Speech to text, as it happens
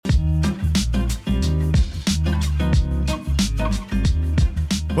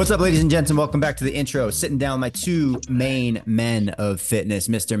What's up, ladies and gents, and welcome back to the intro. Sitting down with my two main men of fitness,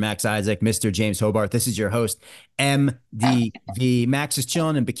 Mr. Max Isaac, Mr. James Hobart. This is your host, MDV. Max is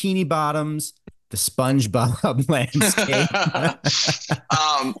chilling in bikini bottoms, the SpongeBob landscape.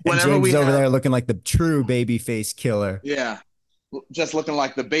 And Whenever James we is over have, there looking like the true baby face killer, yeah, just looking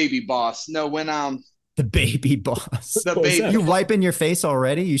like the baby boss. No, when the baby boss. the What was baby, that? You wiping your face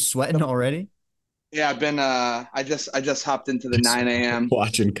already? You sweating the, already? yeah, I've been I just hopped into the Just 9 a.m.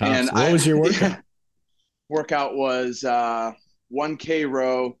 watching and cops. What was your workout? workout was 1K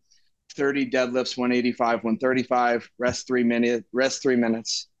row, 30 deadlifts, 185, 135, rest 3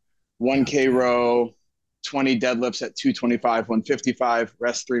 minutes, 1K Okay. row, 20 deadlifts at 225, 155,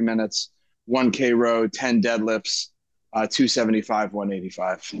 rest 3 minutes, 1K row, 10 deadlifts, 275,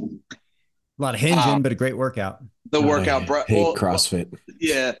 185. A lot of Um, hinging, but a great workout. the God, I workout brought hate CrossFit.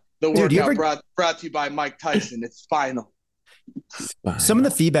 yeah, the Dude, you workout ever brought to you by Mike Tyson. It's final. some of the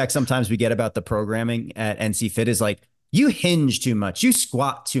Spinal. feedback sometimes we get about the programming at NC Fit is like, you hinge too much, you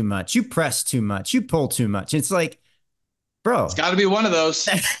squat too much, you press too much, you pull too much. It's like, It's bro, got to be one of those.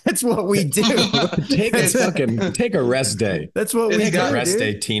 that's what we do. Take a That's, it's take a rest day. that's what we it's Take a got do, rest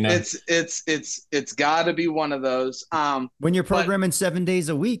day, dude. Tina. it's got to be one of those. When you're But programming 7 days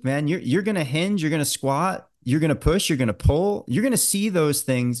a week, man, you're gonna hinge, you're gonna squat, you're gonna push, you're gonna pull, you're gonna see those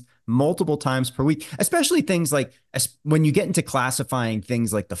things multiple times per week, especially things like when you get into classifying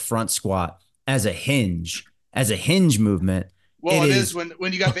things like the front squat as a hinge movement. well, It it is is,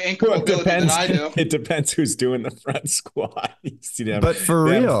 when you got the ankle Well, it mobility that depends. I do. It depends who's doing the front squat. You see them, but for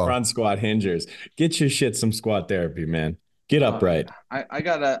them real. front squat hingers. Get your shit some squat therapy, man. Get Yeah, upright. I Man,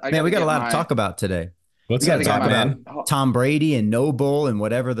 gotta we got a get lot to my talk about today. We What's got to up, gotta get talk top my. about man? Oh, Tom Brady and No Bull and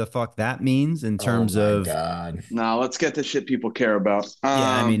whatever the fuck that means in Oh terms my of, God. no, let's get the shit people care about. yeah,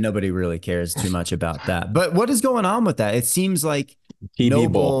 I mean, nobody really cares too much about that. But what is going on with that? It seems like TB No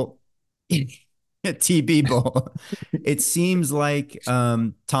bowl. Bull, TB Bull. It seems like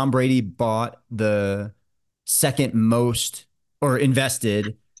Tom Brady bought the second most or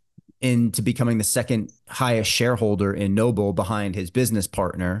invested into becoming the second highest shareholder in Noble behind his business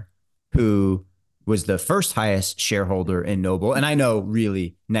partner, who was the first highest shareholder in Noble. And I know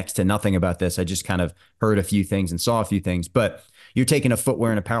really next to nothing about this. I just kind of heard a few things and saw a few things, but you're taking a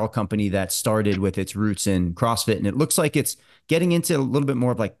footwear and apparel company that started with its roots in CrossFit. And it looks like it's getting into a little bit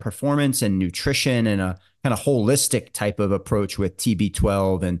more of like performance and nutrition and a kind of holistic type of approach with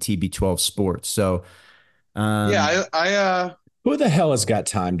TB12 and TB12 sports. So, um, Yeah, I Who the hell has got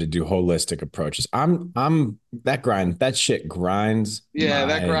time to do holistic approaches? I'm that shit grinds yeah,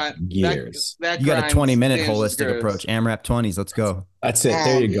 that my grind that gears. that you got a 20 grinds minute James's holistic approach, gears. AMRAP 20s. Let's go. That's it.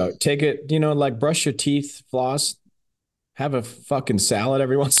 There Um, you go. Take it, like brush your teeth, floss, have a fucking salad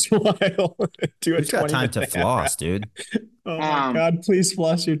every once in a while. Do a Who's got 20 time to minute AMRAP. floss, dude? Oh my um, God, please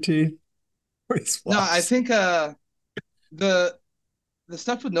floss your teeth. Please no, I floss. think the the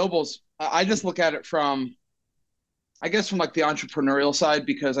stuff with Nobles, I just look at it from, I guess, from like the entrepreneurial side,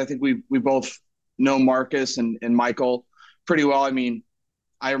 because I think we both know Marcus and Michael pretty well. I mean,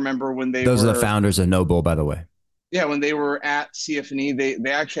 I remember when they Those are the were, founders of Noble, by the way. yeah, when they were at CFNE,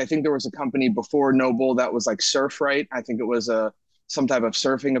 they actually, I think there was a company before Noble that was like Surf Right. I think it was a some type of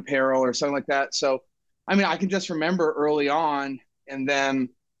surfing apparel or something like that. So, I mean, I can just remember early on, and then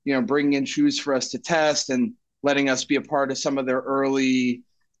bringing in shoes for us to test and letting us be a part of some of their early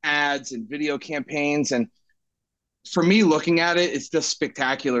ads and video campaigns. And for me, looking at it, it's just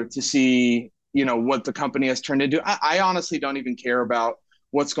spectacular to see, what the company has turned into. I honestly don't even care about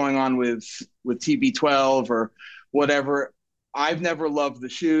what's going on with TB12 or whatever. I've never loved the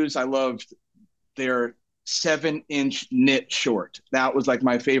shoes. I loved their 7-inch knit short. That was like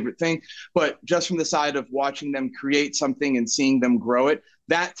my favorite thing. But just from the side of watching them create something and seeing them grow it,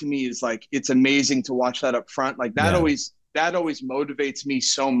 that to me is like, it's amazing to watch that up front. Like Yeah. that always motivates me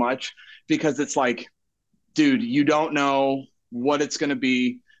so much, because it's like, dude, you don't know what it's going to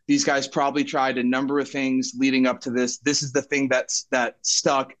be. These guys probably tried a number of things leading up to this. This is the thing that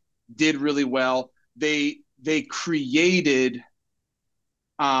stuck, did really well. They created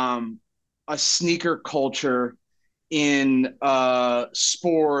um, a sneaker culture in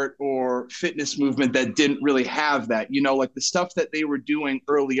sport or fitness movement that didn't really have that. Like the stuff that they were doing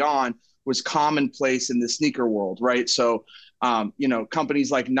early on was commonplace in the sneaker world, right? So,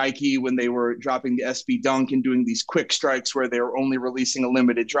 companies like Nike, when they were dropping the SB Dunk and doing these quick strikes where they were only releasing a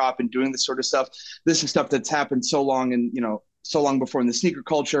limited drop and doing this sort of stuff, this is stuff that's happened so long, and so long before in the sneaker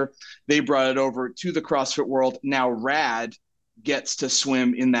culture. They brought it over to the CrossFit world. Now Rad gets to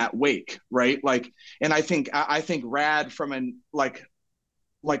swim in that wake, right? Like, and I think Rad, from an like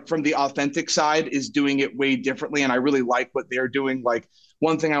like from the authentic side is doing it way differently, and I really like what they're doing. Like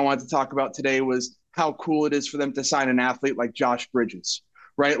one thing I wanted to talk about today was how cool it is for them to sign an athlete like Josh Bridges,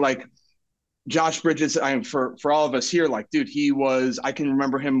 right? Like Josh Bridges, I mean, for all of us here, like, dude, he was. I can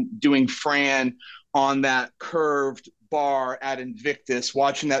remember him doing Fran on that curved bar at Invictus,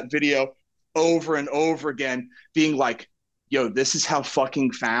 watching that video over and over again, being like, "Yo, this is how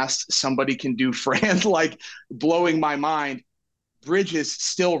fucking fast somebody can do Fran," like blowing my mind. Bridges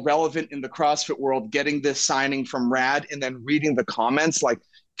still relevant in the CrossFit world, getting this signing from Rad, and then reading the comments, like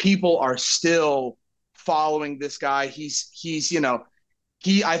people are still following this guy. He's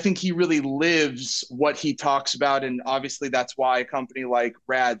I think he really lives what he talks about, and obviously that's why a company like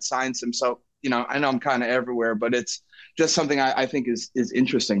Rad signs him. So I know I'm kind of everywhere, but it's just something I think is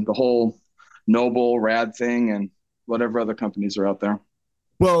interesting. The whole Noble Rad thing and whatever other companies are out there.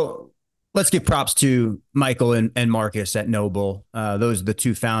 Well, let's give props to Michael and Marcus at Noble. Those are the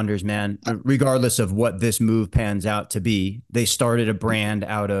two founders, man. Regardless of what this move pans out to be, they started a brand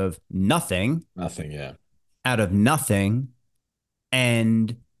out of nothing. Nothing, yeah. Out of nothing,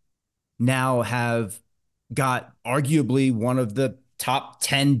 and now have got arguably one of the top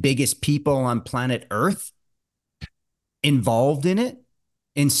 10 biggest people on planet Earth involved in it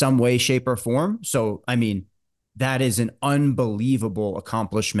in some way, shape, or form. So, I mean, that is an unbelievable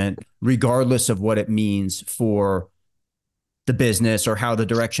accomplishment, regardless of what it means for the business or how the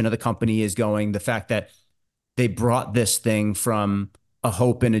direction of the company is going. The fact that they brought this thing from a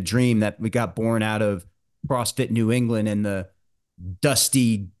hope and a dream that we got born out of CrossFit New England and the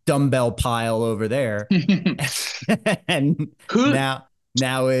dusty dumbbell pile over there. And Who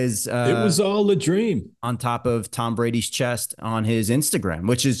now is It was all a dream. on top of Tom Brady's chest on his Instagram,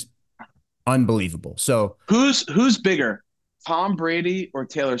 which is unbelievable. So who's bigger, Tom Brady or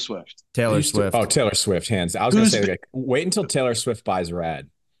Taylor Swift? Taylor Swift. Taylor Swift, hands. I was going to say, like, wait until Taylor Swift buys Rad.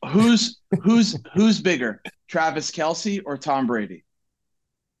 Who's bigger, Travis Kelce or Tom Brady?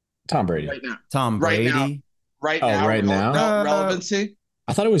 Tom Brady. Right now. Tom Brady. Right now. Right now? Relevancy.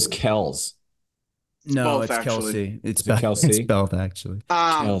 I thought it was Kells. No, both, it's actually. Kelsey. It's Kelsey? It's spelled actually.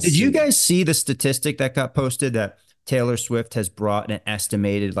 Kelsey. Did you guys see the statistic that got posted that Taylor Swift has brought an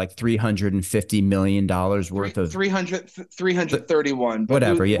estimated like $350 million worth of 331. But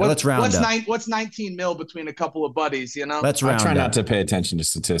whatever. Yeah, let's round up. What's 19 mil between a couple of buddies, Let's I round try up. not to pay attention to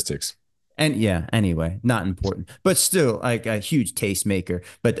statistics. And yeah, anyway, not important, but still like a huge tastemaker.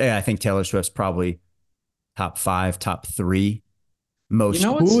 But I think Taylor Swift's probably top 5, top 3 most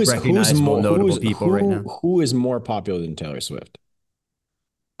recognizable, notable people right now. Who is more popular than Taylor Swift?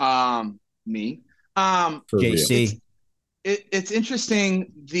 Me. JC. It's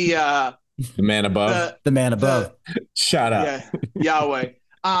interesting. The man above. The man above. Shut up. Yeah, Yahweh.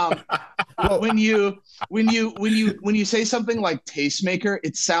 When you say something like tastemaker,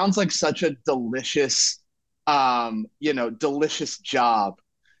 it sounds like such a delicious, delicious job.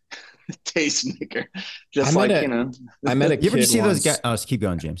 Tastemaker, just I met a kid. You ever see those guys? Oh, keep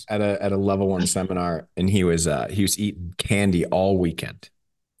going, James. At a level 1 seminar, and he was eating candy all weekend.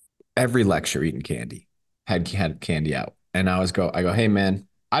 Every lecture, eating candy. Had candy out, and I go, hey man,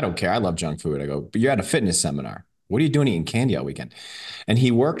 I don't care. I love junk food. I go, but you're at a fitness seminar. What are you doing eating candy all weekend? And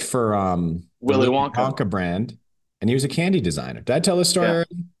he worked for Willy Wonka brand, and he was a candy designer. Did I tell this story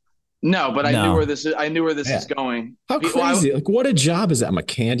already? No, but I knew where this is going. How crazy. Like, what a job is that? I'm a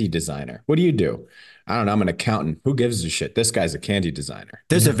candy designer. What do you do? I don't know. I'm an accountant. Who gives a shit? This guy's a candy designer.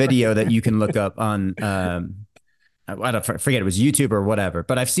 There's a video that you can look up on, I don't forget, it was YouTube or whatever,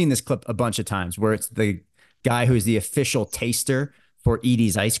 but I've seen this clip a bunch of times where it's the guy who's the official taster for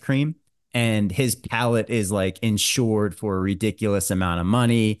Edie's ice cream. And his palate is like insured for a ridiculous amount of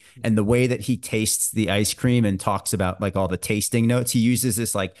money. And the way that he tastes the ice cream and talks about like all the tasting notes, he uses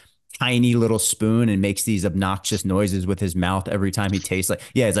this like tiny little spoon and makes these obnoxious noises with his mouth every time he tastes. Like,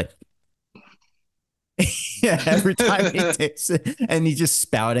 yeah, it's like, yeah, every time he tastes it, and he's just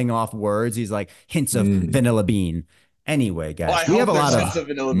spouting off words. He's like hints of vanilla bean. Anyway, guys, we have a lot of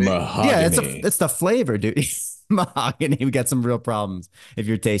vanilla bean. Mahogany. Yeah, it's the flavor, dude. Mahogany. We got some real problems if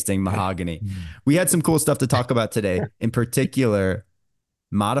you're tasting mahogany. We had some cool stuff to talk about today. In particular,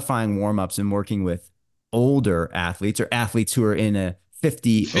 modifying warm-ups and working with older athletes or athletes who are in a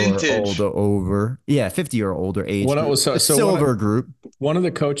 50 Vintage. or older, 50 or older age group. Silver group. One of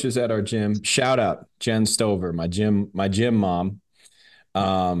the coaches at our gym, shout out Jen Stover, my gym mom.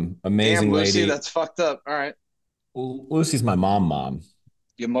 Amazing Damn, Lucy, lady. that's fucked up. All right. Well, Lucy's my mom.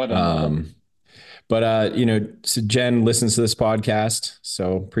 Your mother. But so Jen listens to this podcast,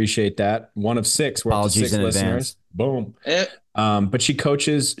 so appreciate that. One of 6. We're up to 6 listeners. Boom. But she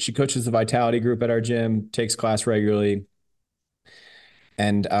coaches the vitality group at our gym, takes class regularly.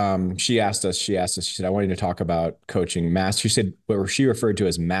 And she said, I want you to talk about coaching master. She said what she referred to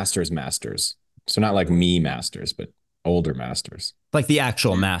as masters. So not like me masters, but older masters. Like the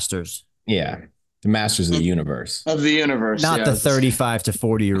actual masters, Yeah. The masters of the universe. Of the universe, not the yeah. 35 to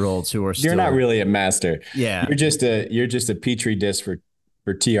 40-year-olds who are You're not still, really a master. yeah. You're just a petri dish for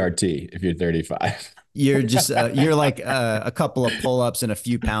TRT if you're 35. You're like a couple of pull-ups and a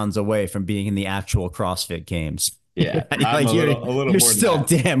few pounds away from being in the actual CrossFit games. Yeah. I'm Like a little you're more than still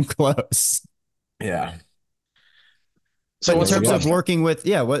that. damn close. Yeah. So But in what's the terms of question? working with,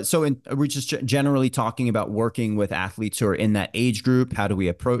 we're just generally talking about working with athletes who are in that age group. How do we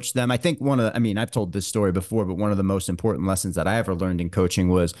approach them? I think I've told this story before, but one of the most important lessons that I ever learned in coaching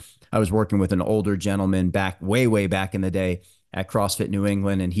was I was working with an older gentleman way back in the day at CrossFit New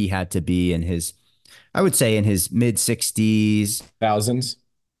England, and he had to be I would say in his mid 60s. Thousands.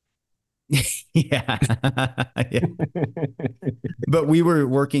 Yeah. Yeah. But we were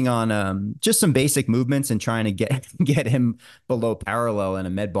working on just some basic movements and trying to get him below parallel in a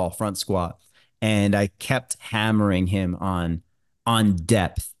med ball front squat. And I kept hammering him on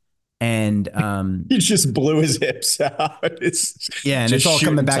depth. And He just blew his hips out. It's yeah, and just it's all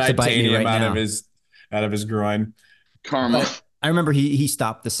coming shooting back to bite me titanium right now. out of his groin. Karma. But I remember he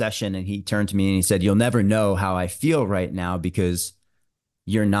stopped the session and he turned to me and he said, "You'll never know how I feel right now because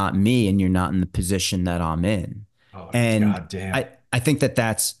you're not me and you're not in the position that I'm in." Oh, And God damn. I think that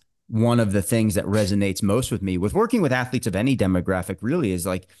that's one of the things that resonates most with me with working with athletes of any demographic really is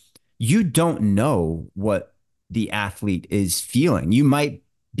like, you don't know what the athlete is feeling. You might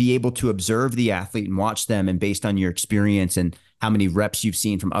be able to observe the athlete and watch them, and based on your experience and how many reps you've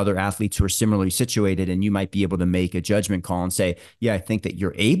seen from other athletes who are similarly situated, and you might be able to make a judgment call and say, yeah, I think that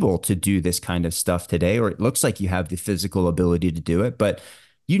you're able to do this kind of stuff today, or it looks like you have the physical ability to do it. But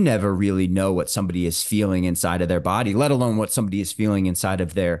you never really know what somebody is feeling inside of their body, let alone what somebody is feeling inside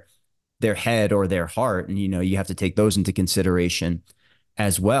of their head or their heart. And, you have to take those into consideration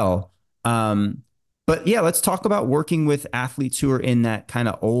as well. But yeah, let's talk about working with athletes who are in that kind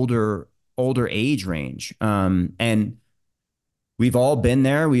of older age range. And we've all been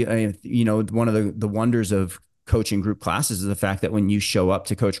there. One of the wonders of coaching group classes is the fact that when you show up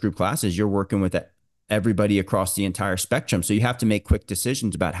to coach group classes, you're working with everybody across the entire spectrum. So you have to make quick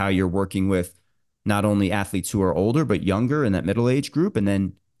decisions about how you're working with not only athletes who are older, but younger in that middle age group, and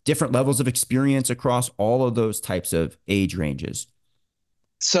then different levels of experience across all of those types of age ranges.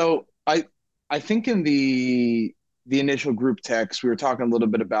 So I think in the initial group text we were talking a little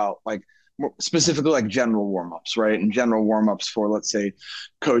bit about like specifically like general warm-ups, right? And general warm-ups for, let's say,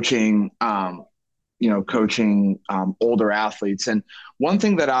 coaching coaching older athletes. And one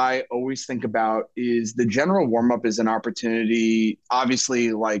thing that I always think about is the general warm-up is an opportunity,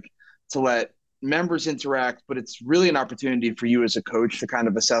 obviously, like to let members interact, but it's really an opportunity for you as a coach to kind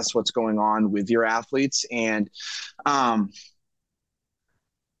of assess what's going on with your athletes. And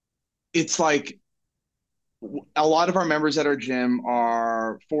it's like a lot of our members at our gym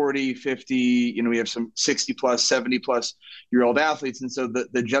are 40, 50, we have some 60 plus, 70 plus year old athletes. And so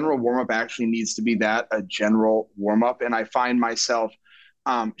the general warm up actually needs to be a general warm up. And I find myself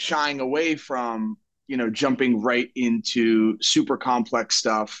shying away from, jumping right into super complex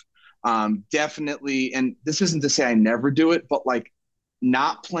stuff. Definitely. And this isn't to say I never do it, but like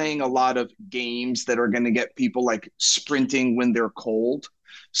not playing a lot of games that are going to get people like sprinting when they're cold.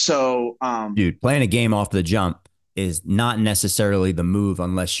 So, dude, playing a game off the jump is not necessarily the move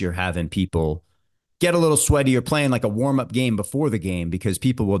unless you're having people get a little sweaty or playing like a warm up game before the game, because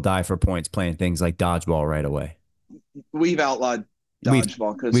people will die for points playing things like dodgeball right away. We've outlawed We've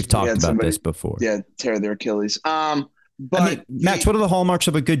dodgeball because we've we talked had about somebody, this before. tear their Achilles. But I mean, Max, what are the hallmarks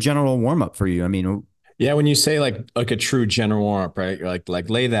of a good general warm up for you? I mean, Yeah, when you say like a true general warm up, right? You're like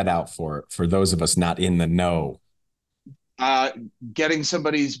lay that out for those of us not in the know. uh, getting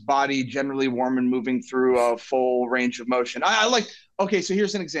somebody's body generally warm and moving through a full range of motion. I like. Okay, so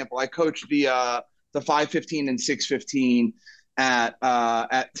here's an example. I coached the 515 and 615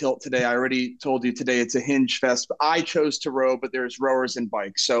 at Tilt today. I already told you today it's a hinge fest. I chose to row, but there's rowers and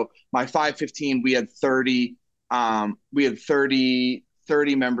bikes. So my 515, we had 30. We had 30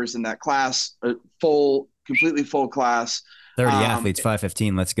 members in that class, completely full class. 30 athletes,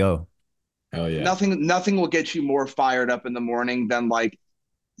 515. Let's go. Hell yeah. Nothing will get you more fired up in the morning than like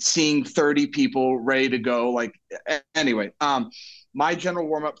seeing 30 people ready to go. Like anyway, my general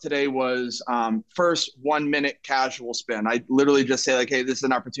warm up today was first 1 minute casual spin. I literally just say like, hey, this is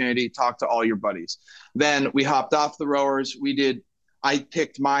an opportunity. Talk to all your buddies. Then we hopped off the rowers. I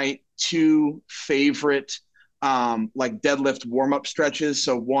picked my two favorite like deadlift warm up stretches.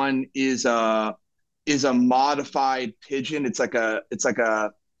 So one is is a modified pigeon. It's like a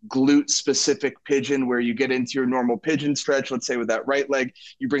glute specific pigeon where you get into your normal pigeon stretch. Let's say with that right leg,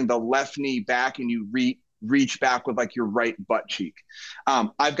 you bring the left knee back and you reach back with like your right butt cheek.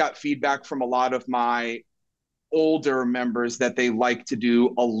 I've got feedback from a lot of my older members that they like to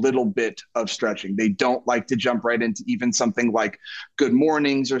do a little bit of stretching. They don't like to jump right into even something like good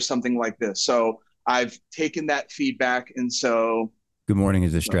mornings or something like this. So I've taken that feedback. And so Good morning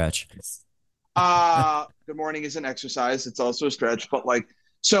is a stretch. good morning is an exercise. It's also a stretch, but like,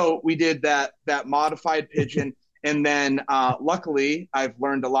 so we did that modified pigeon. And then luckily I've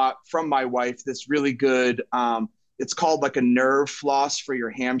learned a lot from my wife, this really good, it's called like a nerve floss for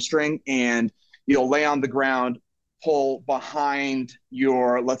your hamstring. And you'll lay on the ground, pull behind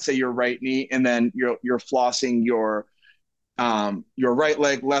your, let's say your right knee, and then you're flossing your right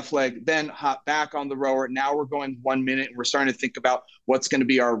leg, left leg, then hop back on the rower. Now we're going 1 minute and we're starting to think about what's going to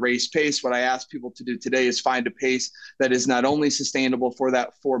be our race pace. What I ask people to do today is find a pace that is not only sustainable for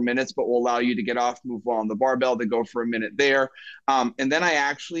that 4 minutes, but will allow you to get off, move well on the barbell, to go for a minute there. And then I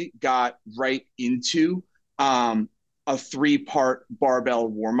actually got right into a 3-part barbell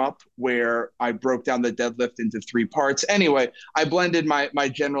warm up where I broke down the deadlift into 3 parts. Anyway, I blended my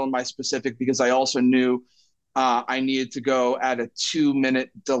general and my specific because I also knew I needed to go at a 2-minute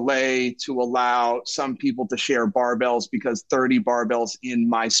delay to allow some people to share barbells because 30 barbells in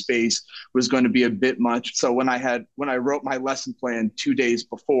my space was going to be a bit much. So when I wrote my lesson plan 2 days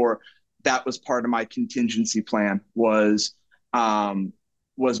before, that was part of my contingency plan was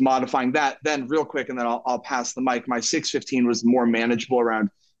modifying that. Then real quick, and then I'll pass the mic. My 615 was more manageable around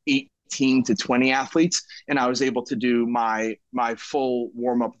 18 to 20 athletes, and I was able to do my full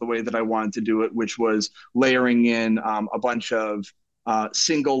warm up the way that I wanted to do it, which was layering in a bunch of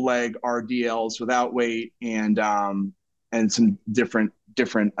single leg RDLs without weight and some different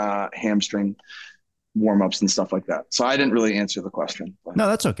hamstring warm ups and stuff like that. So I didn't really answer the question. But. No,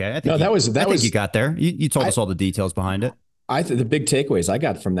 that's okay. I think you got there. You told us all the details behind it. The big takeaways I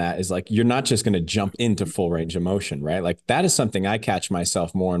got from that is like, you're not just going to jump into full range of motion, right? Like that is something I catch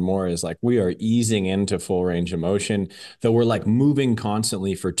myself more and more is like, we are easing into full range of motion, though we're like moving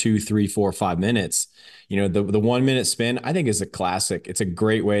constantly for 2, 3, 4, 5 minutes. You know, the 1 minute spin, I think is a classic. It's a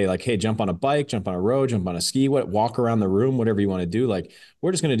great way, like, hey, jump on a bike, jump on a road, jump on a ski, walk around the room, whatever you want to do. Like,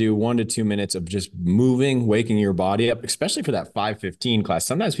 we're just going to do 1 to 2 minutes of just moving, waking your body up, especially for that 5:15 class.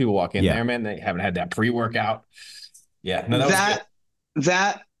 Sometimes people walk in there, man, they haven't had that pre-workout. Yeah, no,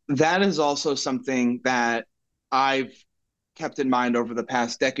 that is also something that I've kept in mind over the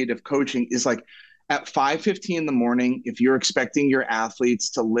past decade of coaching is like at 5:15 in the morning, if you're expecting your athletes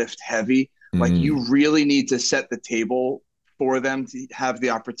to lift heavy, like you really need to set the table for them to have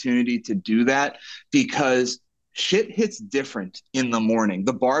the opportunity to do that because shit hits different in the morning.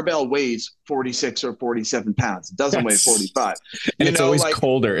 The barbell weighs 46 or 47 pounds. It doesn't weigh 45. And it's always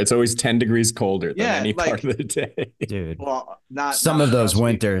colder. It's always 10 degrees colder than any part of the day. Dude. Well, some of those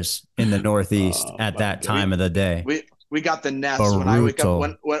winters in the Northeast at that time of the day. We got the Nest. When I wake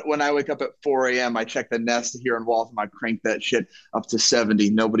up when I wake up at 4 a.m., I check the Nest here in Waltham. I crank that shit up to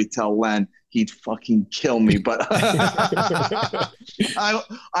 70. Nobody tell Len. He'd fucking kill me. But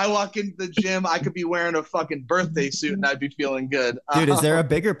I walk into the gym, I could be wearing a fucking birthday suit and I'd be feeling good. Dude, is there a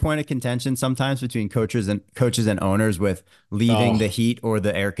bigger point of contention sometimes between coaches and owners with leaving the heat or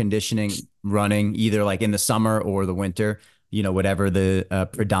the air conditioning running either like in the summer or the winter? You know, whatever the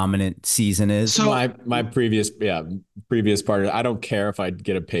predominant season is. So my previous part, I don't care if I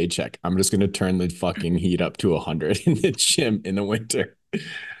get a paycheck. I'm just going to turn the fucking heat up to 100 in the gym in the winter.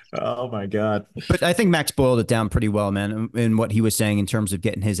 Oh my God. But I think Max boiled it down pretty well, man, in what he was saying in terms of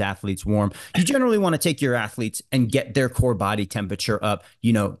getting his athletes warm. You generally want to take your athletes and get their core body temperature up,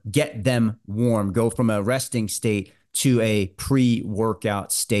 you know, get them warm, go from a resting state to a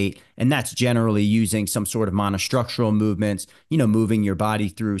pre-workout state. And that's generally using some sort of monostructural movements, you know, moving your body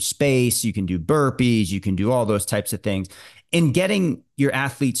through space. You can do burpees, you can do all those types of things. In getting your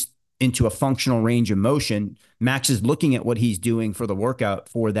athletes into a functional range of motion, Max is looking at what he's doing for the workout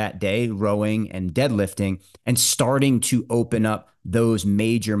for that day, rowing and deadlifting, and starting to open up those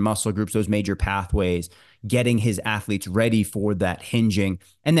major muscle groups, those major pathways, getting his athletes ready for that hinging.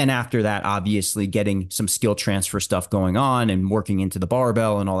 And then after that, obviously getting some skill transfer stuff going on and working into the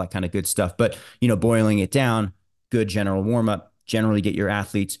barbell and all that kind of good stuff. But, you know, boiling it down, good general warm up, generally get your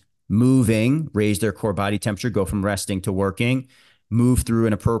athletes moving, raise their core body temperature, go from resting to working, move through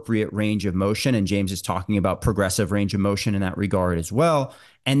an appropriate range of motion. And James is talking about progressive range of motion in that regard as well.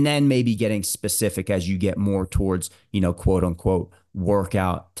 And then maybe getting specific as you get more towards, you know, quote unquote,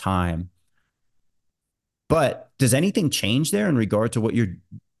 workout time. But does anything change there in regard to what you're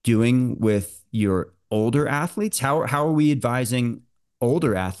doing with your older athletes? How are we advising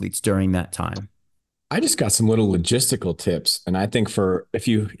older athletes during that time? I just got some little logistical tips, and I think for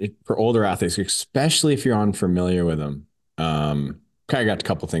older athletes, especially if you're unfamiliar with them, kind of got a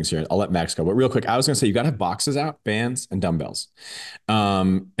couple things here. I'll let Max go, but real quick, I was going to say you got to have boxes out, bands, and dumbbells.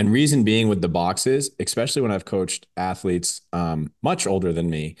 And reason being with the boxes, especially when I've coached athletes much older than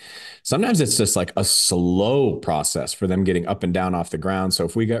me, sometimes it's just like a slow process for them getting up and down off the ground. So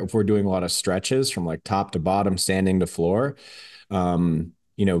if we're doing a lot of stretches from like top to bottom, standing to floor,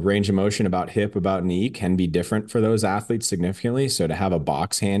 range of motion about hip, about knee can be different for those athletes significantly. So to have a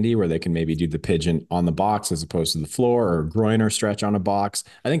box handy where they can maybe do the pigeon on the box as opposed to the floor, or groin or stretch on a box,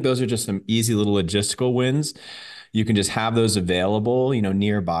 I think those are just some easy little logistical wins. You can just have those available,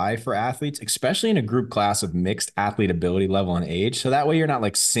 nearby for athletes, especially in a group class of mixed athlete ability level and age. So that way you're not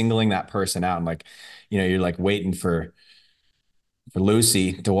like singling that person out and like, you're like waiting for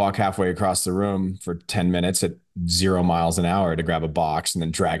Lucy to walk halfway across the room for 10 minutes at 0 miles an hour to grab a box and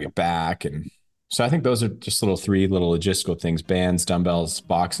then drag it back. And so I think those are just three little logistical things: bands, dumbbells,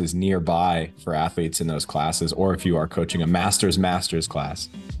 boxes nearby for athletes in those classes, or if you are coaching a master's class.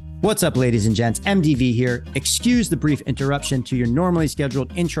 What's up, ladies and gents? MDV here. Excuse the brief interruption to your normally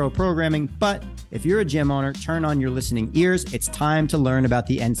scheduled intro programming, but if you're a gym owner, turn on your listening ears. It's time to learn about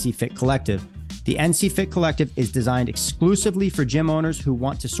the NC Fit Collective. The NC Fit Collective is designed exclusively for gym owners who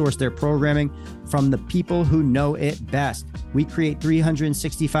want to source their programming from the people who know it best. We create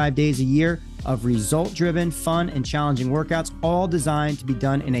 365 days a year of result-driven, fun, and challenging workouts, all designed to be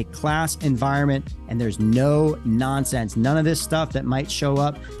done in a class environment. And there's no nonsense, none of this stuff that might show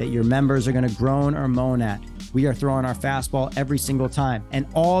up that your members are going to groan or moan at. We are throwing our fastball every single time. And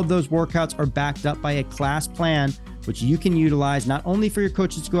all of those workouts are backed up by a class plan, which you can utilize not only for your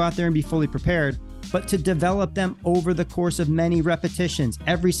coaches to go out there and be fully prepared, but to develop them over the course of many repetitions.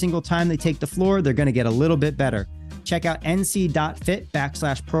 Every single time they take the floor, they're going to get a little bit better. Check out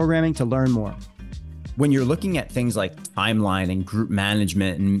nc.fit/programming to learn more. When you're looking at things like timeline and group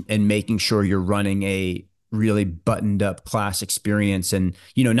management and making sure you're running a really buttoned up class experience and,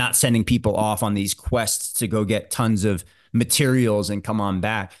 not sending people off on these quests to go get tons of materials and come on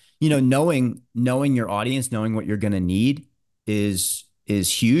back, knowing your audience, knowing what you're going to need is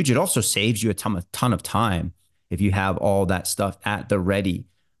huge. It also saves you a ton of time if you have all that stuff at the ready.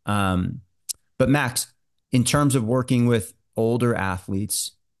 But Max, in terms of working with older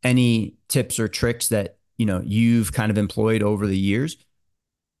athletes, any tips or tricks that, you've kind of employed over the years?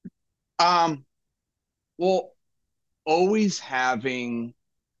 Well, always having,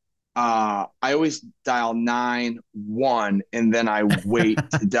 I always dial 9-1 and then I wait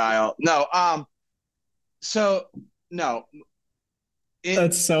to dial. No, so no,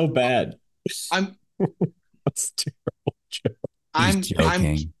 That's so bad. I'm, That's terrible joke. I'm, He's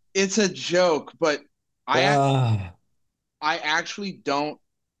joking. it's a joke, but I Ah, actually don't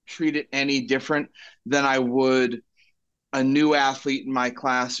treat it any different than I would a new athlete in my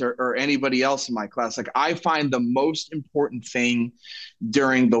class or anybody else in my class. Like, I find the most important thing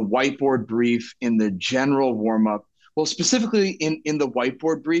during the whiteboard brief, in the general warm up, well, specifically in the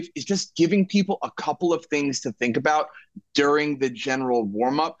whiteboard brief, is just giving people a couple of things to think about during the general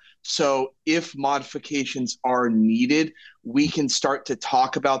warm up. So if modifications are needed, we can start to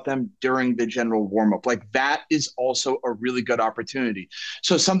talk about them during the general warm up. Like, that is also a really good opportunity.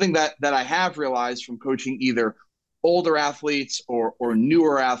 So something that I have realized from coaching either older athletes or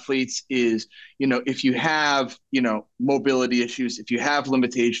newer athletes is, if you have, mobility issues, if you have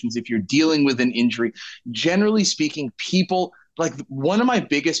limitations, if you're dealing with an injury, generally speaking, people, like, one of my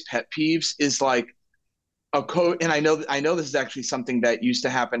biggest pet peeves is like a coach. And I know this is actually something that used to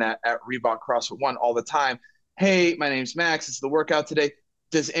happen at Reebok CrossFit One all the time. Hey, my name's Max. It's the workout today.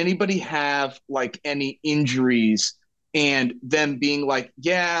 Does anybody have like any injuries? And them being like,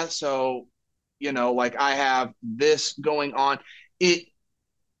 yeah, so like, I have this going on.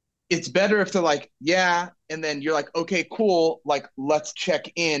 It's better if they're like, yeah, and then you're like, okay, cool, like, let's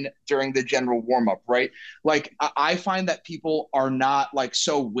check in during the general warm up, right? Like, I find that people are not like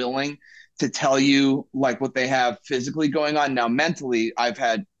so willing to tell you like what they have physically going on. Now, mentally, I've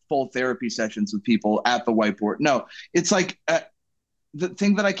had full therapy sessions with people at the whiteboard. No, it's like, the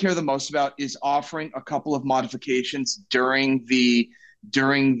thing that I care the most about is offering a couple of modifications during the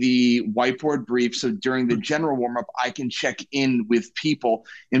whiteboard brief. So during the general warm up, I can check in with people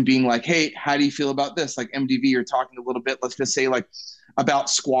and being like, hey, how do you feel about this? Like, MDV, you're talking a little bit, let's just say, like, about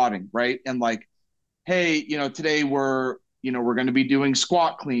squatting, right? And like, hey, today we're going to be doing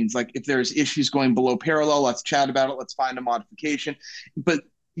squat cleans. Like, if there's issues going below parallel, let's chat about it. Let's find a modification. But,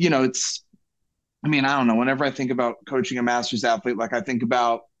 I don't know. Whenever I think about coaching a master's athlete, like, I think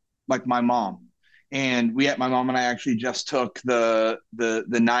about like my mom, and my mom and I actually just took the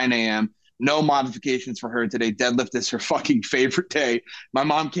 9 a.m. No modifications for her today. Deadlift is her fucking favorite day. My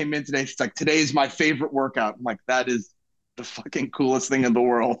mom came in today. She's like, today is my favorite workout. I'm like, that is the fucking coolest thing in the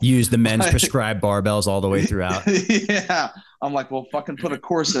world. Use the men's prescribed barbells all the way throughout. Yeah. I'm like, well, fucking put a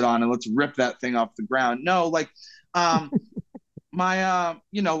corset on and let's rip that thing off the ground. No, like, um, my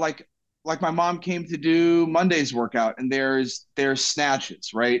like my mom came to do Monday's workout, and there's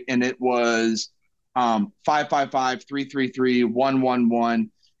snatches, right? And it was 555, 333,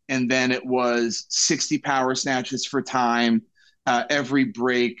 111, and then it was 60 power snatches for time, every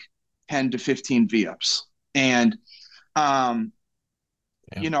break, 10 to 15 v-ups. And um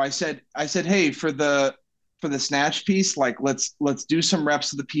Yeah. I said, hey, for the snatch piece, like let's do some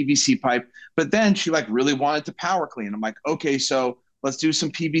reps of the PVC pipe. But then she like really wanted to power clean. I'm like, okay, so let's do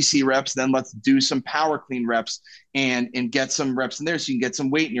some PVC reps, then let's do some power clean reps and get some reps in there so you can get some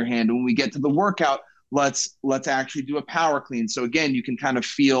weight in your hand. And when we get to the workout, let's actually do a power clean. So again, you can kind of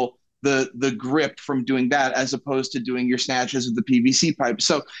feel the grip from doing that as opposed to doing your snatches with the PVC pipe.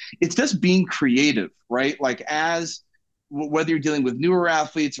 So it's just being creative, right? Like as whether you're dealing with newer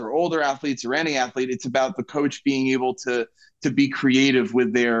athletes or older athletes or any athlete, it's about the coach being able to be creative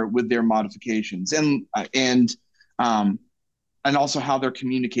with their modifications um, and also how they're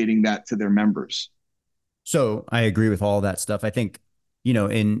communicating that to their members. So I agree with all that stuff. I think,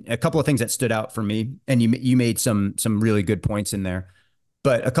 in a couple of things that stood out for me, and you made some really good points in there,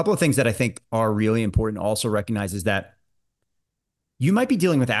 but a couple of things that I think are really important to also recognize is that you might be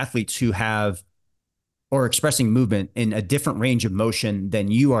dealing with athletes who have or expressing movement in a different range of motion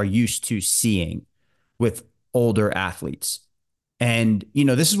than you are used to seeing with older athletes. And,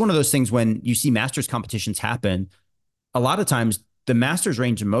 this is one of those things when you see masters competitions happen, a lot of times the masters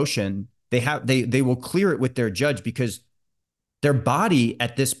range of motion, they will clear it with their judge because their body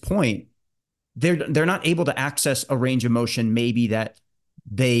at this point, they're not able to access a range of motion maybe that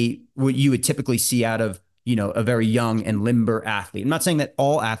what you would typically see out of a very young and limber athlete. I'm not saying that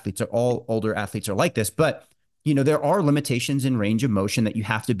all older athletes are like this, but there are limitations in range of motion that you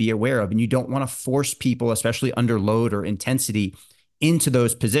have to be aware of, and you don't want to force people, especially under load or intensity, into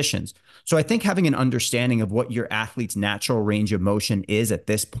those positions. So I think having an understanding of what your athlete's natural range of motion is at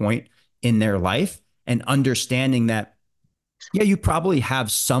this point in their life, and understanding that, yeah, you probably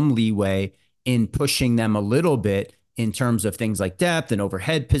have some leeway in pushing them a little bit in terms of things like depth and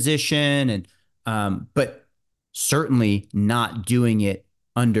overhead position, and but certainly not doing it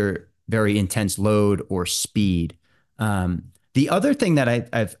under very intense load or speed. The other thing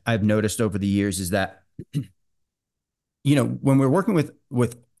that I've noticed over the years is that when we're working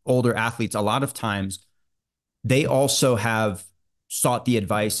with older athletes, a lot of times they also have sought the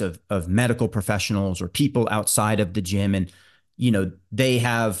advice of medical professionals or people outside of the gym, and they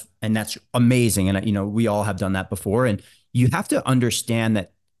have, and that's amazing, and we all have done that before, and you have to understand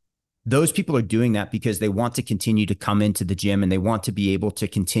that those people are doing that because they want to continue to come into the gym and they want to be able to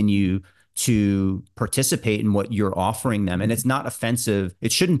continue to participate in what you're offering them. And it's not offensive.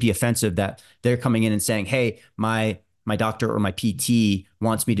 It shouldn't be offensive that they're coming in and saying, hey, my doctor or my PT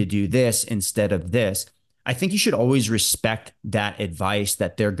wants me to do this instead of this. I think you should always respect that advice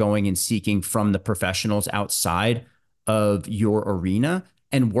that they're going and seeking from the professionals outside of your arena,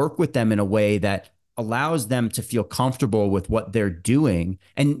 and work with them in a way that allows them to feel comfortable with what they're doing.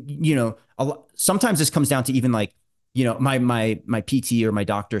 And, sometimes this comes down to even like, my PT or my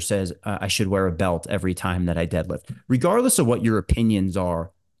doctor says I should wear a belt every time that I deadlift, regardless of what your opinions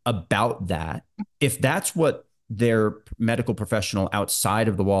are about that. If that's what their medical professional outside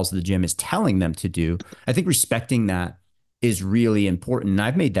of the walls of the gym is telling them to do, I think respecting that is really important. And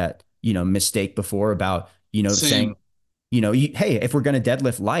I've made that, mistake before about, saying, Same. hey, if we're going to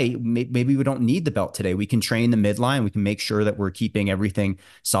deadlift light, maybe we don't need the belt today. We can train the midline. We can make sure that we're keeping everything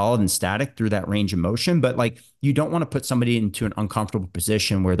solid and static through that range of motion. But like, you don't want to put somebody into an uncomfortable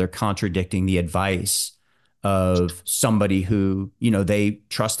position where they're contradicting the advice of somebody who, they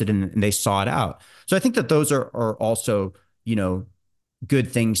trusted and they sought out. So I think that those are also,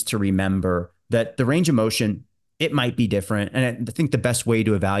 good things to remember, that the range of motion, it might be different. And I think the best way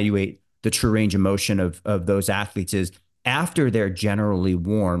to evaluate the true range of motion of those athletes is after they're generally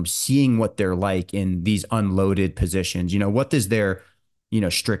warm, seeing what they're like in these unloaded positions. What does their,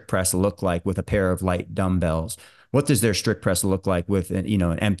 strict press look like with a pair of light dumbbells? What does their strict press look like with,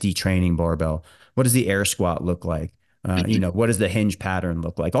 an empty training barbell? What does the air squat look like? What does the hinge pattern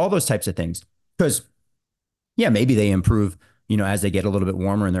look like? All those types of things. Because, yeah, maybe they improve, as they get a little bit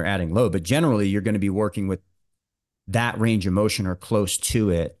warmer and they're adding load, but generally you're going to be working with that range of motion or close to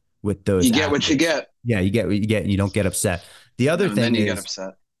it with those You get what you athletes. get. Yeah, you get what you get, and you don't get upset. The other No, and then thing you get is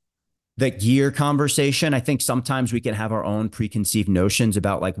upset. the gear conversation. I think sometimes we can have our own preconceived notions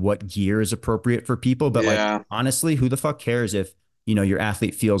about like what gear is appropriate for people, but like Yeah. honestly, who the fuck cares if, your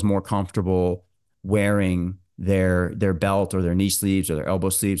athlete feels more comfortable wearing their belt or their knee sleeves or their elbow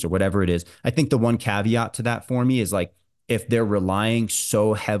sleeves or whatever it is. I think the one caveat to that for me is like if they're relying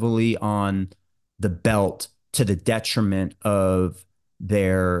so heavily on the belt to the detriment of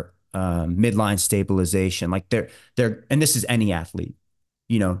their midline stabilization, like they're and this is any athlete,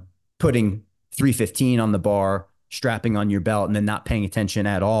 you know, putting 315 on the bar, strapping on your belt, and then not paying attention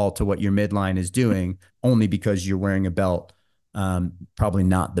at all to what your midline is doing only because you're wearing a belt. Probably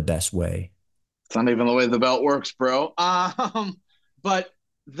not the best way. It's not even the way the belt works, bro. But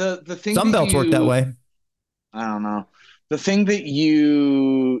the thing Some that belts work that you way. I don't know. The thing that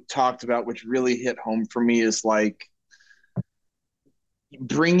you talked about, which really hit home for me, is like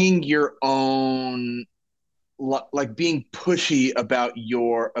bringing your own, like being pushy about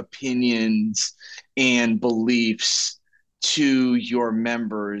your opinions and beliefs to your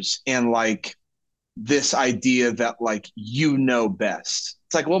members, and like this idea that like you know best.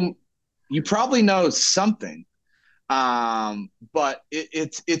 It's like, well, you probably know something, but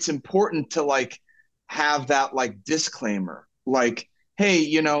it's important to like have that like disclaimer, like,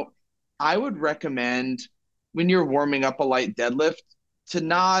 hey, I would recommend when you're warming up a light deadlift to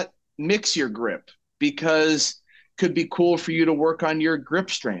not mix your grip, because it could be cool for you to work on your grip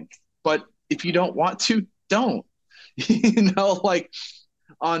strength, but if you don't want to, don't. Like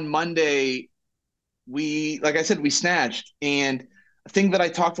on Monday, like I said, we snatched, and a thing that I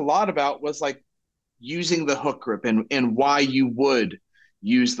talked a lot about was like using the hook grip, and why you would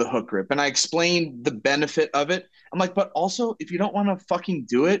use the hook grip. And I explained the benefit of it. I'm like, but also if you don't want to fucking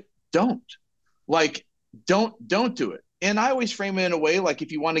do it, don't. Like, don't do it. And I always frame it in a way like,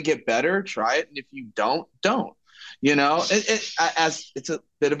 if you want to get better, try it. And if you don't. As it's a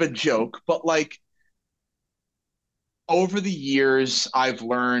bit of a joke, but like over the years, I've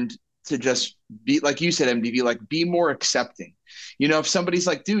learned to just be, like you said, MDV, like be more accepting. If somebody's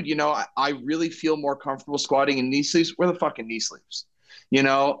like, dude, I really feel more comfortable squatting in knee sleeves, wear the fucking knee sleeves,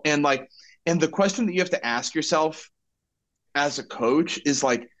 and like, and the question that you have to ask yourself as a coach is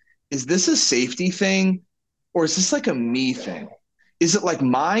like, is this a safety thing, or is this like a me thing? Is it like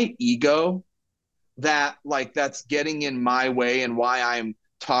my ego that's getting in my way and why I'm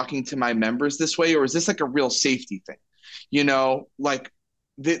talking to my members this way, or is this like a real safety thing? Like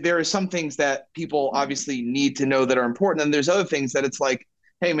there are some things that people obviously need to know that are important, and there's other things that it's like,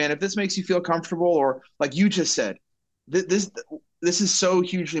 hey man, if this makes you feel comfortable, or like you just said, this is so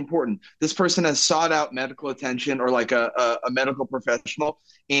hugely important. This person has sought out medical attention, or like a medical professional,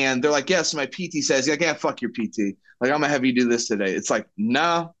 and they're like, yes, my PT says, like, yeah, fuck your PT, like I'm gonna have you do this today. It's like,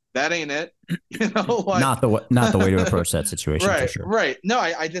 no, that ain't it. Like Not the way to approach that situation for right, sure. right. No,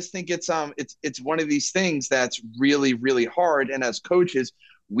 I just think it's one of these things that's really, really hard. And as coaches,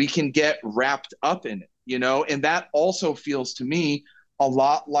 we can get wrapped up in it, and that also feels to me a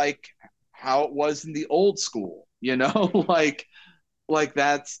lot like how it was in the old school, like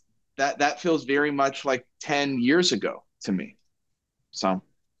that feels very much like 10 years ago to me. So,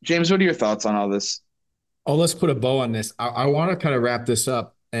 James, what are your thoughts on all this? Oh, let's put a bow on this. I want to kind of wrap this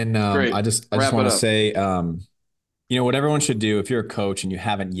up, and Great. I just Wrap want it to up. say, what everyone should do if you're a coach and you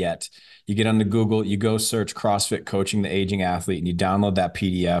haven't yet, you get onto Google, you go search CrossFit Coaching the Aging Athlete, and you download that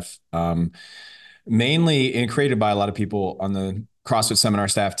PDF. Mainly and created by a lot of people on the CrossFit Seminar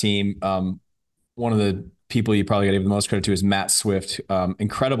staff team. One of the people you probably got to give the most credit to is Matt Swift.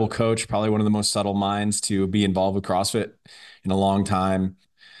 Incredible coach, probably one of the most subtle minds to be involved with CrossFit in a long time.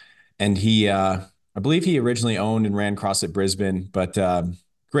 And I believe he originally owned and ran CrossFit Brisbane, but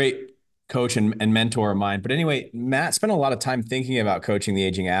great coach and mentor of mine. But anyway, Matt spent a lot of time thinking about coaching the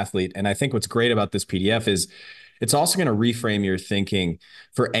aging athlete. And I think what's great about this PDF is it's also going to reframe your thinking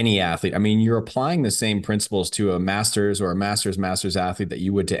for any athlete. I mean, you're applying the same principles to a master's or a master's athlete that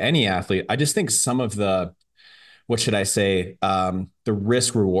you would to any athlete. I just think some of the, what should I say, the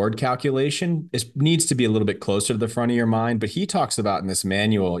risk reward calculation needs to be a little bit closer to the front of your mind. But he talks about in this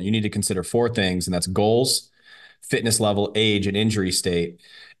manual, you need to consider four things, and that's goals, fitness level, age, and injury state.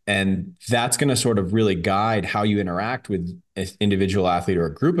 And that's going to sort of really guide how you interact with an individual athlete or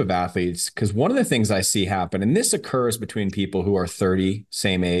a group of athletes. Because one of the things I see happen, and this occurs between people who are 30,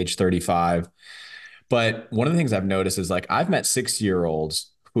 same age, 35. But one of the things I've noticed is like I've met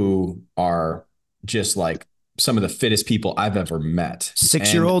 60-year-olds who are just like some of the fittest people I've ever met.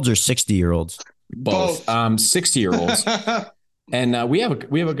 Six year And olds or 60-year-olds? both Both. 60-year-olds. And we have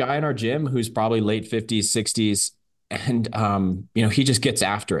a guy in our gym who's probably late 50s, 60s, and he just gets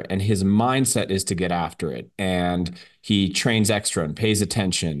after it, and his mindset is to get after it, and he trains extra and pays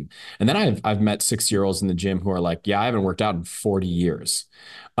attention. And then I've met 6 year olds in the gym who are like, yeah, I haven't worked out in 40 years.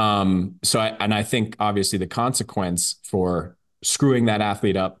 I think obviously the consequence for screwing that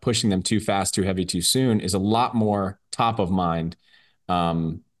athlete up, pushing them too fast, too heavy, too soon is a lot more top of mind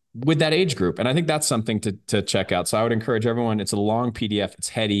with that age group. And I think that's something to check out. So I would encourage everyone. It's a long PDF. It's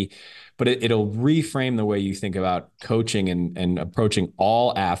heady, but it'll reframe the way you think about coaching and approaching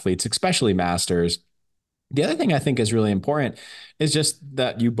all athletes, especially masters. The other thing I think is really important is just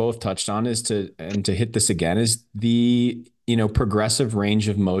that you both touched on is to hit this again is the progressive range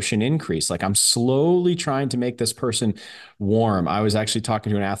of motion increase. Like I'm slowly trying to make this person warm. I was actually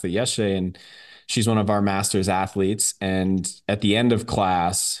talking to an athlete yesterday, and she's one of our masters athletes. And at the end of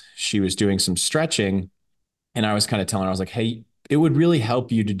class, she was doing some stretching, and I was kind of telling her, I was like, hey, it would really help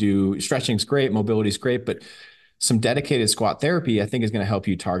you to do stretching's great, mobility's great, but some dedicated squat therapy, I think, is going to help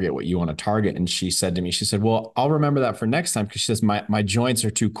you target what you want to target. And she said to me, she said, well, I'll remember that for next time, because she says, my joints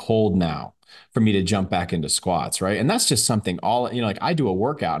are too cold now for me to jump back into squats. Right. And that's just something like I do a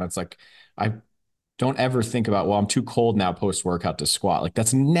workout and it's like, I don't ever think about, well, I'm too cold now post workout to squat. Like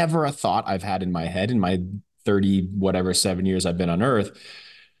that's never a thought I've had in my head in my 30, whatever, 7 years I've been on earth.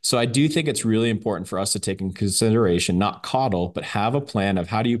 So I do think it's really important for us to take in consideration, not coddle, but have a plan of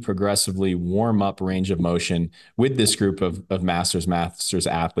how do you progressively warm up range of motion with this group of masters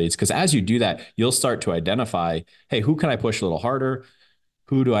athletes. Because as you do that, you'll start to identify, hey, who can I push a little harder?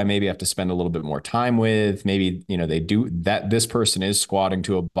 Who do I maybe have to spend a little bit more time with? Maybe, they do that. This person is squatting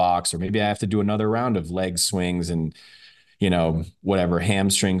to a box, or maybe I have to do another round of leg swings and, whatever,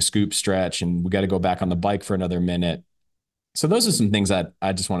 hamstring scoop stretch. And we got to go back on the bike for another minute. So those are some things that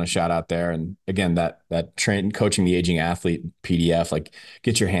I just want to shout out there. And again, that coaching the aging athlete PDF, like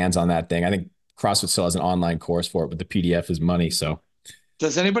get your hands on that thing. I think CrossFit still has an online course for it, but the PDF is money. So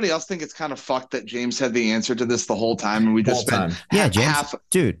Does anybody else think it's kind of fucked that James had the answer to this the whole time, and we just whole spent time. Yeah, James, half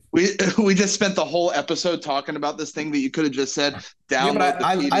dude. we just spent the whole episode talking about this thing that you could have just said, Yeah, but download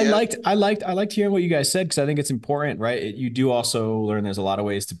the I PDF. liked hearing what you guys said, because I think it's important, right? You do also learn there's a lot of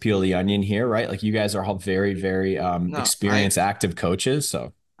ways to peel the onion here, right? Like you guys are all very, very No, experienced, active coaches.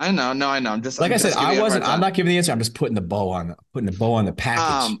 So I know, no, I know. like I'm I said, just giving you a hard I'm time. not giving the answer. I'm just putting the bow on the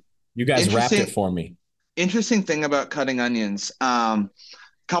package. Um, You guys wrapped it interesting, for me. interesting thing about cutting onions.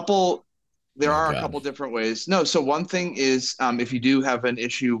 Couple There Oh are a God. couple different ways. No, so one thing is, if you do have an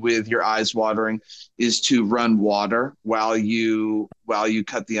issue with your eyes watering, is to run water while you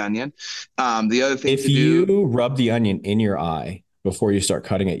cut the onion. The other thing If to do, you rub the onion in your eye before you start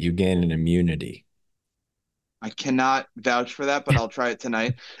cutting it, you gain an immunity. I cannot vouch for that, but I'll try it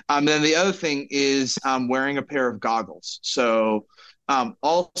tonight. Then the other thing is, wearing a pair of goggles. So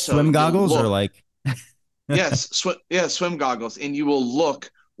also Swim you'll goggles or look, like swim goggles, and you will look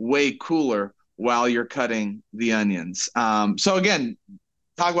way cooler while you're cutting the onions. So again,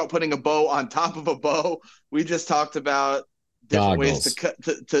 talk about putting a bow on top of a bow. We just talked about different ways to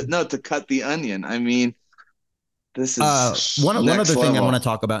Goggles. cut to cut the onion. I mean, this is one next other thing I want level. to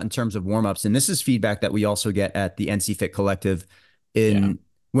talk about in terms of warm-ups, and this is feedback that we also get at the NC Fit Collective. Yeah. In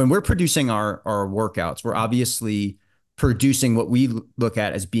when we're producing our workouts, we're obviously producing what we look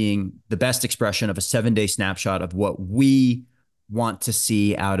at as being the best expression of a 7-day snapshot of what we want to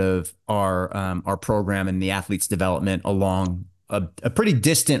see out of our program and the athlete's development along a pretty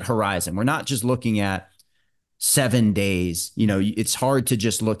distant horizon. We're not just looking at 7 days. It's hard to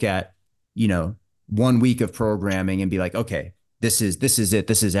just look at, 1 week of programming and be like, okay, this is it.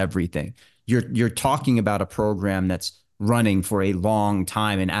 This is everything. You're talking about a program that's running for a long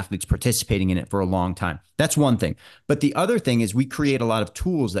time and athletes participating in it for a long time. That's one thing. But the other thing is we create a lot of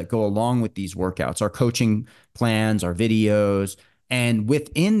tools that go along with these workouts, our coaching plans, our videos. And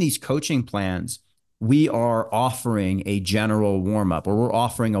within these coaching plans, we are offering a general warm up, or we're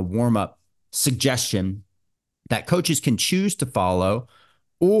offering a warm up suggestion that coaches can choose to follow,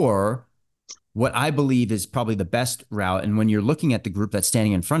 or what I believe is probably the best route. And when you're looking at the group that's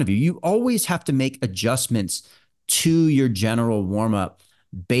standing in front of you, you always have to make adjustments to your general warm up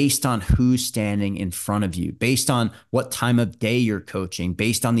based on who's standing in front of you, based on what time of day you're coaching,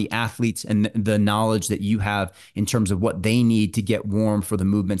 based on the athletes and the knowledge that you have in terms of what they need to get warm for the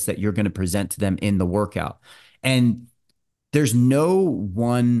movements that you're going to present to them in the workout. And there's no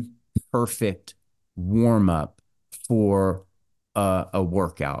one perfect warm up for a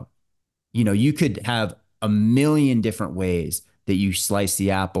workout. You could have a million different ways that you slice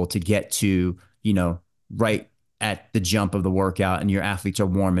the apple to get to, right at the jump of the workout, and your athletes are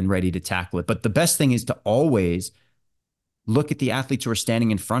warm and ready to tackle it. But the best thing is to always look at the athletes who are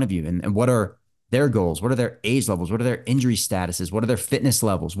standing in front of you, and what are their goals? What are their age levels? What are their injury statuses? What are their fitness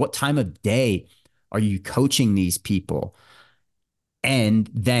levels? What time of day are you coaching these people? And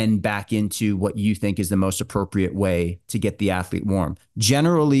then back into what you think is the most appropriate way to get the athlete warm.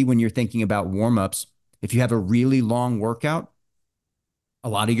 Generally, when you're thinking about warm-ups, if you have a really long workout, a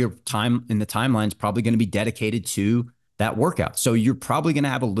lot of your time in the timeline is probably going to be dedicated to that workout. So you're probably going to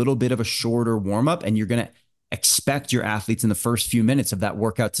have a little bit of a shorter warm-up, and you're going to expect your athletes in the first few minutes of that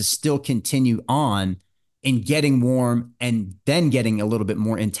workout to still continue on in getting warm and then getting a little bit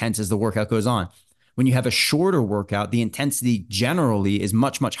more intense as the workout goes on. When you have a shorter workout, the intensity generally is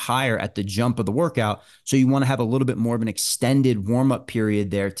much, much higher at the jump of the workout. So you want to have a little bit more of an extended warm-up period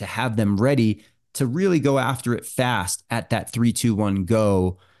there to have them ready to really go after it fast at that 3-2-1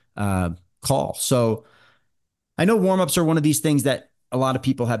 go call. So I know warm-ups are one of these things that a lot of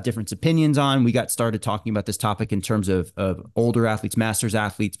people have different opinions on. We got started talking about this topic in terms of older athletes, masters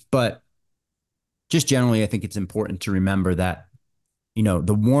athletes, but just generally, I think it's important to remember that,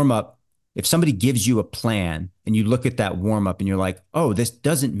 the warm-up, if somebody gives you a plan and you look at that warm up and you're like, oh, this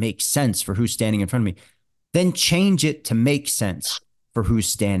doesn't make sense for who's standing in front of me, then change it to make sense for who's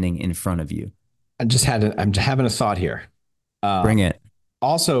standing in front of you. I'm having a thought here. Bring it.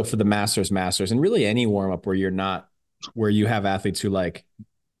 Also for the masters, and really any warm up where you have athletes who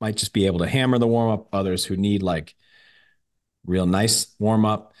might just be able to hammer the warm up, others who need real nice warm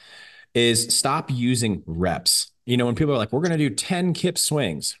up, is stop using reps. When people are like, we're going to do 10 kip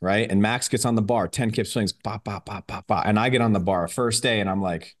swings, right? And Max gets on the bar, 10 kip swings, pop, pop, pop, pop, pop. And I get on the bar first day and I'm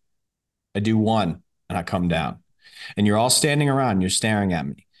like, I do one and I come down. And you're all standing around and you're staring at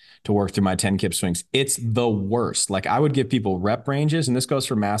me to work through my 10 kip swings. It's the worst. I would give people rep ranges, and this goes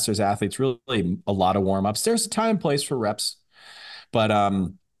for masters athletes, really a lot of warm-ups. There's a time and place for reps, but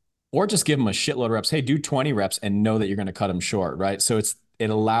or just give them a shitload of reps. Hey, do 20 reps and know that you're going to cut them short, right? So it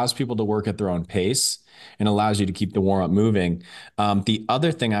allows people to work at their own pace and allows you to keep the warm-up moving. The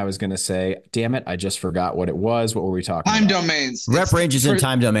other thing I was going to say, damn it, I just forgot what it was. What were we talking Time about? domains. Rep ranges and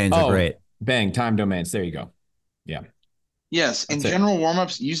time domains are great. Bang, time domains. There you go. Yeah. Yes, in general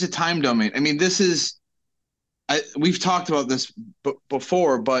warm-ups, use a time domain. I mean, we've talked about this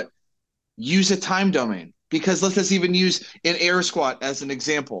before, but use a time domain, because let's just even use an air squat as an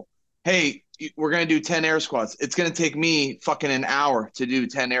example. Hey, we're going to do 10 air squats. It's going to take me fucking an hour to do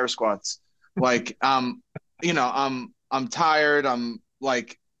 10 air squats. I'm tired. I'm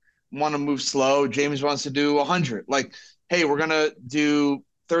want to move slow. James wants to do 100. Hey, we're going to do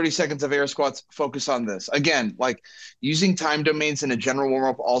 30 seconds of air squats, focus on this. Again, using time domains in a general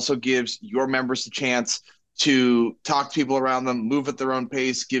warm-up also gives your members a chance to talk to people around them, move at their own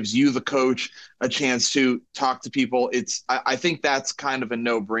pace, gives you, the coach, a chance to talk to people. I think that's kind of a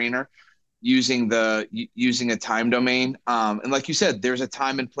no-brainer, using a time domain. And like you said, there's a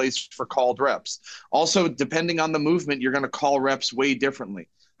time and place for called reps. Also, depending on the movement, you're going to call reps way differently.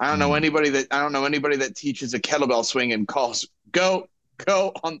 I don't know anybody that teaches a kettlebell swing and calls go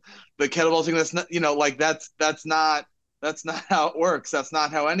on the kettlebell swing. That's not, that's not how it works. That's not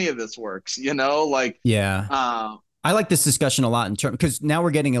how any of this works, Yeah. I like this discussion a lot in terms, because now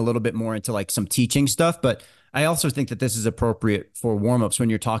we're getting a little bit more into some teaching stuff, but I also think that this is appropriate for warm-ups when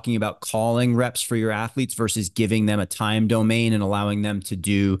you're talking about calling reps for your athletes versus giving them a time domain and allowing them to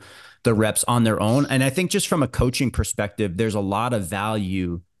do the reps on their own. And I think just from a coaching perspective, there's a lot of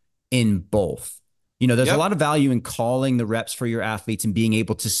value in both. There's a lot of value in calling the reps for your athletes and being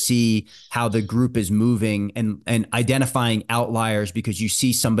able to see how the group is moving and identifying outliers, because you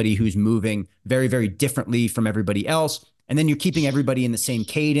see somebody who's moving very, very differently from everybody else. And then you're keeping everybody in the same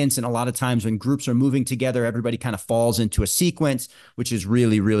cadence. And a lot of times when groups are moving together, everybody kind of falls into a sequence, which is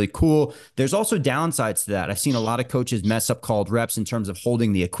really, really cool. There's also downsides to that. I've seen a lot of coaches mess up called reps in terms of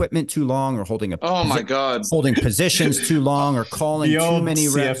holding the equipment too long, or holding holding positions too long, or calling too many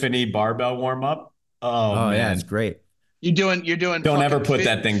reps. CFNE barbell warm up. Oh man, yeah, it's great. You're doing. Don't ever put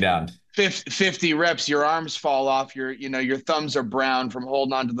that thing down. 50 reps, your arms fall off. Your thumbs are brown from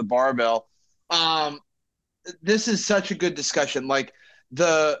holding onto the barbell. This is such a good discussion.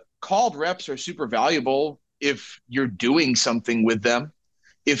 The called reps are super valuable if you're doing something with them.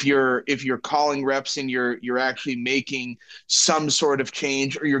 If you're calling reps and you're actually making some sort of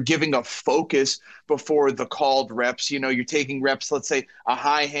change, or you're giving a focus before the called reps. You're taking reps, let's say a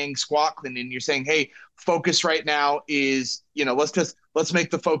high hang squat clean, and you're saying, hey, focus right now is, let's make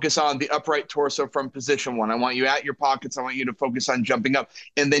the focus on the upright torso from position 1. I want you at your pockets. I want you to focus on jumping up.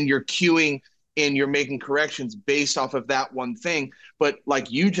 And then you're cueing and you're making corrections based off of that one thing. But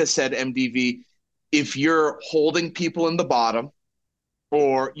like you just said, MDV, if you're holding people in the bottom,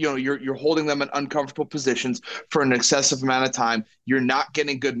 or you're holding them in uncomfortable positions for an excessive amount of time. You're not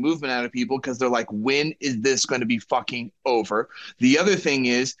getting good movement out of people because they're like, when is this going to be fucking over? The other thing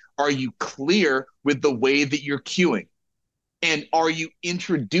is, are you clear with the way that you're cueing? And are you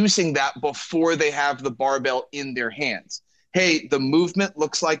introducing that before they have the barbell in their hands? Hey, the movement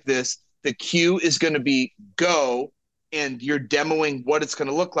looks like this. The cue is going to be go, and you're demoing what it's going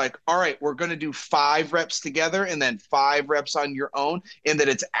to look like. All right, we're going to do 5 reps together and then 5 reps on your own, and that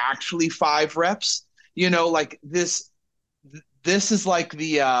it's actually 5 reps. Like this is like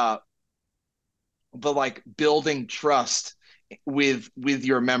the like building trust with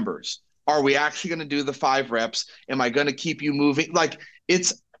your members. Are we actually going to do the 5 reps? Am I going to keep you moving? Like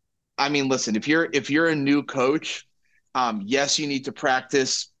it's, I mean, listen, if you're a new coach, yes, you need to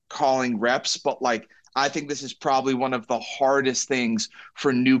practice calling reps, but like I think this is probably one of the hardest things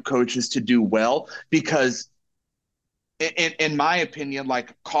for new coaches to do well because in my opinion,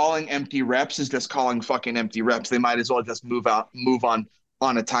 like calling empty reps is just calling fucking empty reps. They might as well just move on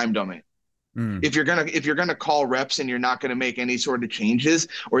a time domain. Mm. If you're gonna call reps and you're not gonna make any sort of changes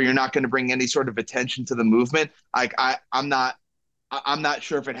or you're not gonna bring any sort of attention to the movement, like I'm not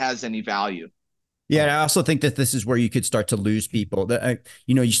sure if it has any value. Yeah, I also think that this is where you could start to lose people.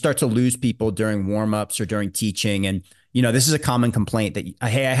 You start to lose people during warm-ups or during teaching. And, this is a common complaint that,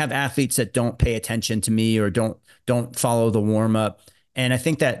 hey, I have athletes that don't pay attention to me or don't follow the warm-up. And I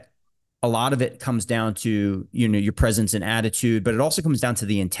think that a lot of it comes down to, your presence and attitude, but it also comes down to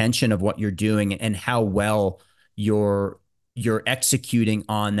the intention of what you're doing and how well you're you're executing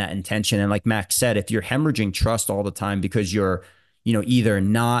on that intention. And like Max said, if you're hemorrhaging trust all the time because you're, either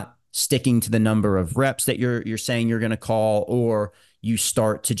not sticking to the number of reps that you're saying you're going to call, or you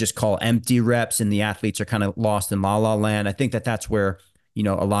start to just call empty reps and the athletes are kind of lost in la la land. I think that that's where, a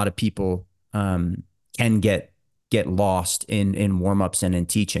lot of people can get lost in warm-ups and in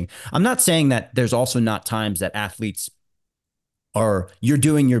teaching. I'm not saying that there's also not times that athletes are, you're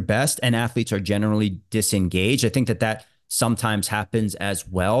doing your best and athletes are generally disengaged. I think that that sometimes happens as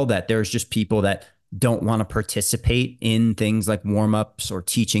well, that there's just people that don't want to participate in things like warm-ups or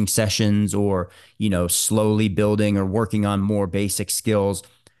teaching sessions or, slowly building or working on more basic skills.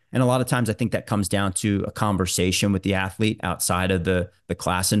 And a lot of times I think that comes down to a conversation with the athlete outside of the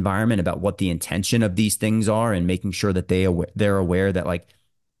class environment about what the intention of these things are, and making sure that they're aware that, like,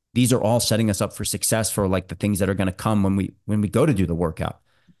 these are all setting us up for success for like the things that are going to come when we go to do the workout.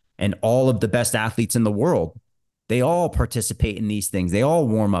 And all of the best athletes in the world, they all participate in these things. They all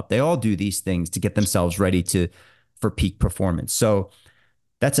warm up. They all do these things to get themselves ready for peak performance. So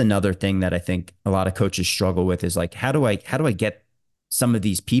that's another thing that I think a lot of coaches struggle with, is like, how do I get some of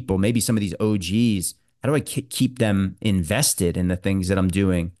these people, maybe some of these OGs, how do I keep them invested in the things that I'm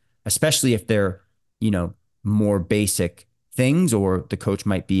doing, especially if they're, more basic things, or the coach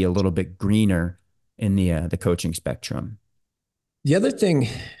might be a little bit greener in the coaching spectrum. The other thing,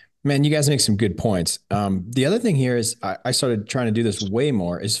 man, you guys make some good points. The other thing here is I started trying to do this way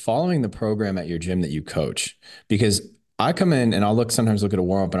more, is following the program at your gym that you coach. Because I come in and sometimes look at a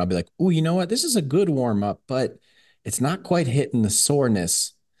warm up and I'll be like, oh, you know what? This is a good warm up, but it's not quite hitting the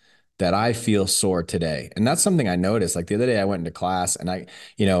soreness that I feel sore today. And that's something I noticed. Like the other day I went into class and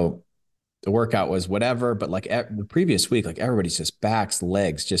the workout was whatever, but like the previous week, like everybody's just backs,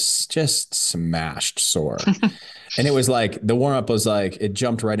 legs, just smashed sore. And it was like, the warm up was like, it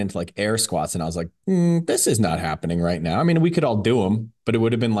jumped right into like air squats. And I was like, this is not happening right now. I mean, we could all do them, but it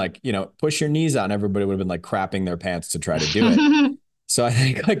would have been like, push your knees out and everybody would have been like crapping their pants to try to do it. So I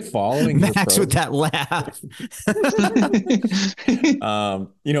think like following your Max with that laugh.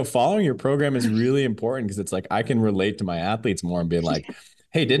 following your program is really important, because it's like, I can relate to my athletes more and be like,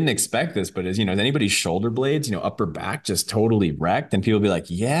 hey, didn't expect this, but is anybody's shoulder blades, upper back just totally wrecked? And people be like,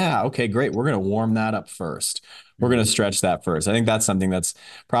 yeah, okay, great. We're going to warm that up first. We're going to stretch that first. I think that's something that's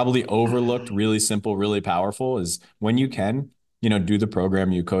probably overlooked, really simple, really powerful, is when you can, do the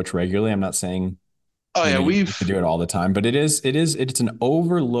program you coach regularly. I'm not saying, Oh yeah, you can do it all the time, but it's an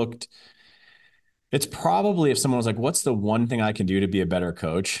overlooked. It's probably, if someone was like, what's the one thing I can do to be a better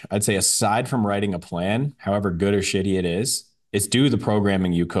coach? I'd say, aside from writing a plan, however good or shitty it is do the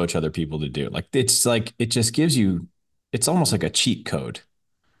programming you coach other people to do. Like, it's like, it just gives you, it's almost like a cheat code.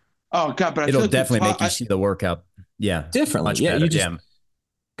 oh god, but I feel It'll like we've definitely make talked. you see the workout. Yeah. Differently. Much Yeah. better. You just, Yeah.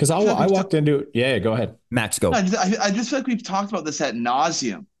 because I feel like I we've walked into it. Yeah, go ahead. Max, go. I just feel like we've talked about this at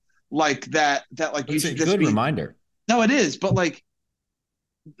nauseum, like that like you It's a should just good be. reminder. No, it is, but like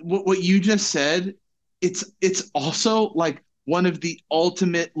what you just said, it's also like one of the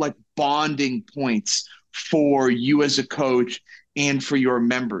ultimate like bonding points for you as a coach and for your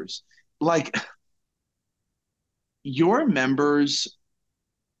members. Like your members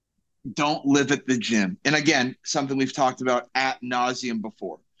don't live at the gym. And again, something we've talked about ad nauseum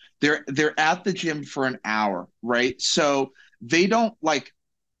before. They're at the gym for an hour, right? So they don't like,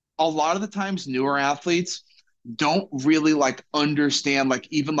 a lot of the times newer athletes don't really like understand like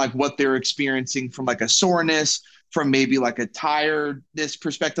even like what they're experiencing from like a soreness, from maybe like a tiredness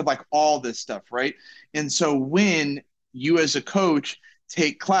perspective, like all this stuff, right? And so when you as a coach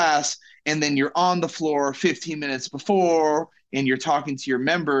take class and then you're on the floor 15 minutes before and you're talking to your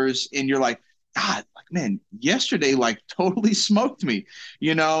members and you're like, God, like man, yesterday like totally smoked me,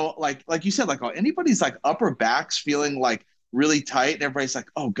 like you said, like, oh, anybody's like upper backs feeling like really tight and everybody's like,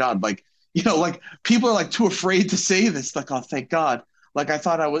 oh God, like, like people are like too afraid to say this, like, oh, thank God. Like I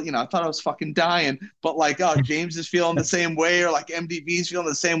thought I was fucking dying, but like, oh, James is feeling the same way, or like MDV's feeling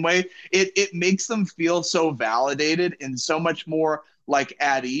the same way. It makes them feel so validated and so much more like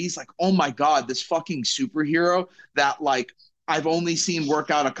at ease. Like, oh my God, this fucking superhero that like I've only seen work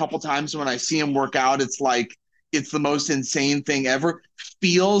out a couple times. When I see him work out, it's like it's the most insane thing ever.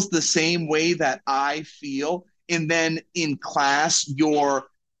 Feels the same way that I feel. And then in class, you're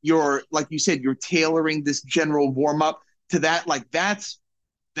like you said, you're tailoring this general warm up to that. Like that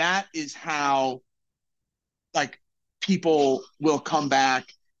is how like people will come back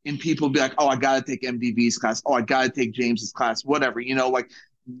and people will be like, oh, I gotta take MDV's class, oh, I gotta take James's class, whatever, like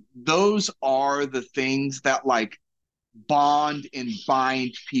those are the things that like bond and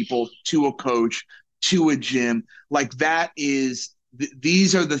bind people to a coach, to a gym. Like that is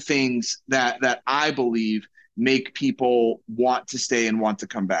these are the things that I believe make people want to stay and want to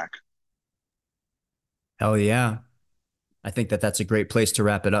come back. Hell yeah. I think that's a great place to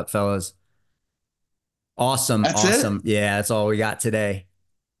wrap it up, fellas. Awesome. That's it. Awesome. Yeah, that's all we got today.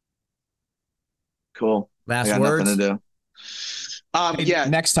 Cool. I Last got nothing to words. do. Hey, Yeah.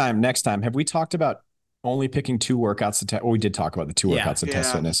 next time, have we talked about only picking 2 workouts to test? Oh, we did talk about the 2 workouts to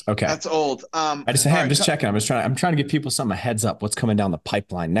test fitness. Okay. That's old. I'm just checking. I'm trying to give people some a heads up what's coming down the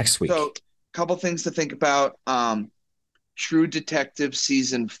pipeline next week. So, a couple things to think about. True Detective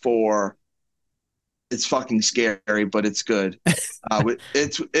season 4. It's fucking scary, but it's good. It's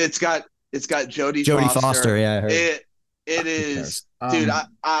got Jodie Foster. Yeah, I heard. It is, dude.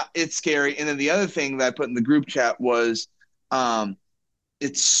 It's scary. And then the other thing that I put in the group chat was,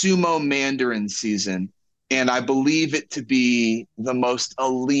 it's Sumo Mandarin season, and I believe it to be the most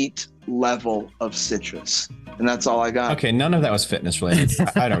elite level of citrus. And that's all I got. Okay, none of that was fitness related.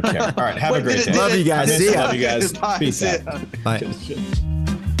 I don't care. All right, have a great day. Love you guys. See ya. Love you guys. Peace out. Bye.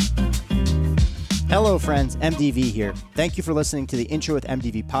 Hello, friends. MDV here. Thank you for listening to the Intro with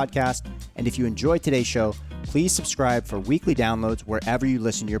MDV podcast. And if you enjoyed today's show, please subscribe for weekly downloads wherever you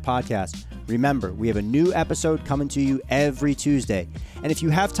listen to your podcast. Remember, we have a new episode coming to you every Tuesday. And if you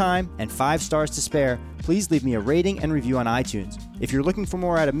have time and 5 stars to spare, please leave me a rating and review on iTunes. If you're looking for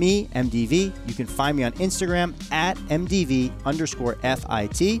more out of me, MDV, you can find me on Instagram at MDV_FIT.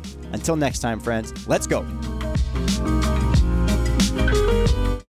 Until next time, friends, let's go.